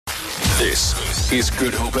This is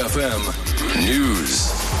Good Hope FM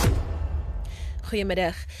News.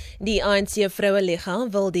 Goeiemiddag. Die ANC Vroueliga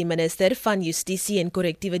wil die minister van Justisie en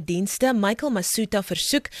Korrektiewe Dienste, Michael Masuta,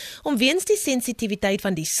 versoek om weens die sensitiwiteit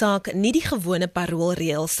van die saak nie die gewone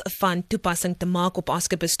paroolreëls van toepassing te maak op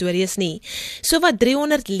Pistorius nie. Sowat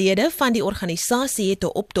 300 lede van die organisasie het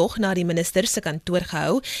 'n optog na die minister se kantoor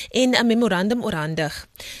gehou en 'n memorandum oorhandig.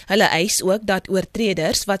 Hulle eis ook dat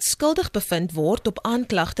oortreders wat skuldig bevind word op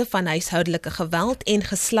aanklagte van huishoudelike geweld en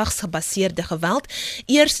geslagsgebaseerde geweld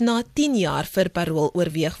eers na 10 jaar vir parool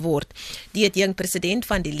oorweeg word. Die jong president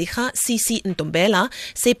van die Liga, Thembalethu,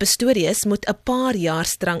 sê Pistorius moet 'n paar jaar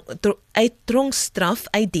tronkstraf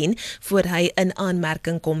uitdien voor hy in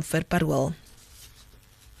aanmerking kom vir parool.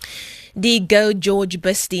 Die Go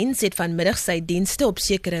George-busdiens het vanmiddag sy dienste op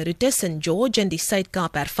sekere roetes in George in die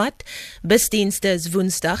Suid-Kaap hervat. Busdienste is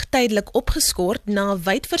Woensdag tydelik opgeskort na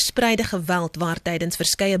wydverspreide geweld waartydens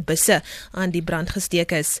verskeie busse aan die brand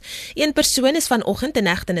gesteek is. Een persoon is vanoggend in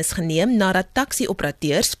hegtenis geneem nadat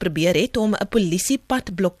Taxi-operateurs probeer het om 'n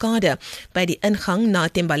polisie-padblokkade by die ingang na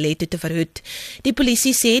Thembalethu te verhoed. Die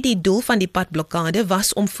polisie sê die doel van die padblokkade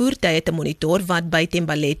was om voertuie te monitor wat by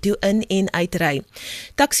Thembalethu in en uitry.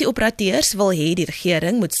 Taxi-operateurs wil hê die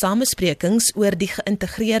regering moet samesprekings oor die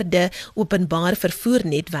geïntegreerde openbaar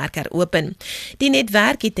vervoernetwerk heropen. Die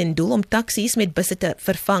netwerk het ten doel om taksies met busse te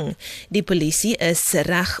vervang. Die polisie is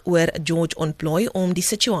reg oor George ontplooi om die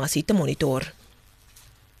situasie te monitor.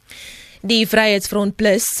 Die Vryheidsfront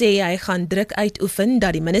Plus sê hy gaan druk uitoefen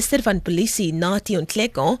dat die minister van polisie, Nadat,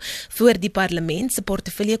 voor die parlement se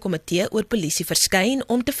portefeuljekomitee oor polisie verskyn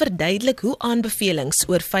om te verduidelik hoe aanbevelings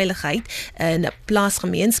oor veiligheid in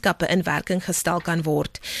plaasgemeenskappe in werking gestel kan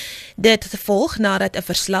word. Dit volg nadat 'n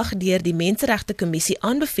verslag deur die Menseregte Kommissie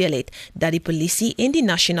aanbeveel het dat die polisie en die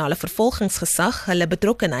nasionale vervolgingsgesag hulle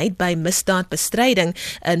betrokkenheid by misdaadbestryding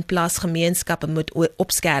in plaasgemeenskappe moet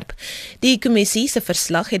opskerp. Die kommissie se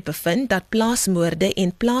verslag het bevind dat plaasmoorde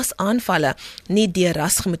en plaasaanvalle nie deur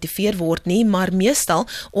ras gemotiveer word nie, maar meestal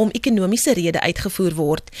om ekonomiese redes uitgevoer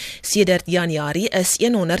word. Sedert Januarie is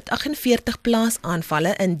 148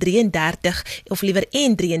 plaasaanvalle in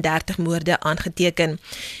 33 moorde aangeteken.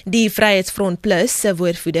 Die Vryheidsfront Plus se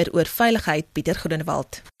woordvoerder oor veiligheid, Pieter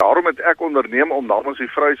Groenewald. Daarom het ek onderneem om namens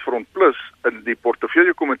die Vryheidsfront Plus in die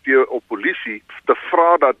portefeuljekomitee op polisie te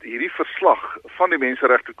vra dat hierdie verslag van die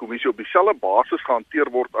Menseregte Kommissie op dieselfde basis gehanteer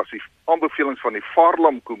word as die aanbevelings van die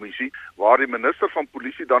Kommissie, waar die minister van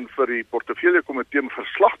polisie dan vir die portefeuljekomitee 'n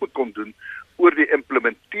verslag moet kom doen oor die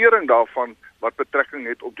implementering daarvan wat betrekking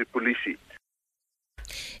het op die polisie.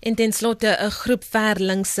 En ten slotte 'n groep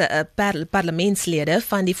verlingse parlementslede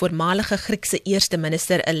van die voormalige Griekse eerste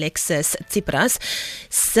minister Alexis Tsipras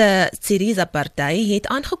se Syriza-party het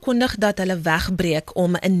aangekondig dat hulle wegbreek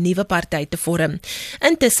om 'n nuwe party te vorm.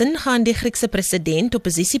 Intussen gaan die Griekse president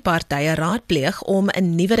opposisiepartye raadpleeg om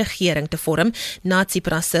 'n nuwe regering te vorm na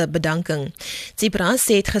Tsipras se bedanking. Tsipras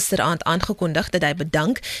het gisteraand aangekondig dat hy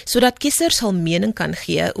bedank sodat kiesers hul mening kan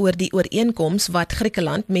gee oor die ooreenkoms wat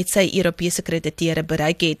Griekeland met sy Europese krediteure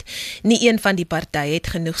bereik het. Nie een van die partye het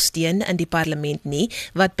genoeg steun in die parlement nie,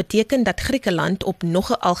 wat beteken dat Griekeland op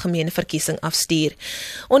nog 'n algemene verkiesing afstuur.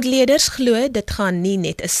 Ontleeders glo dit gaan nie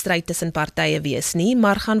net 'n stryd tussen partye wees nie,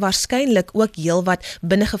 maar gaan waarskynlik ook heelwat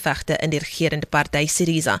binnengevegte in die regerende party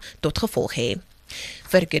Syriza tot gevolg hê.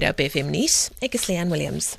 Vir Good Hope FM nuus, ek is Leanne Williams.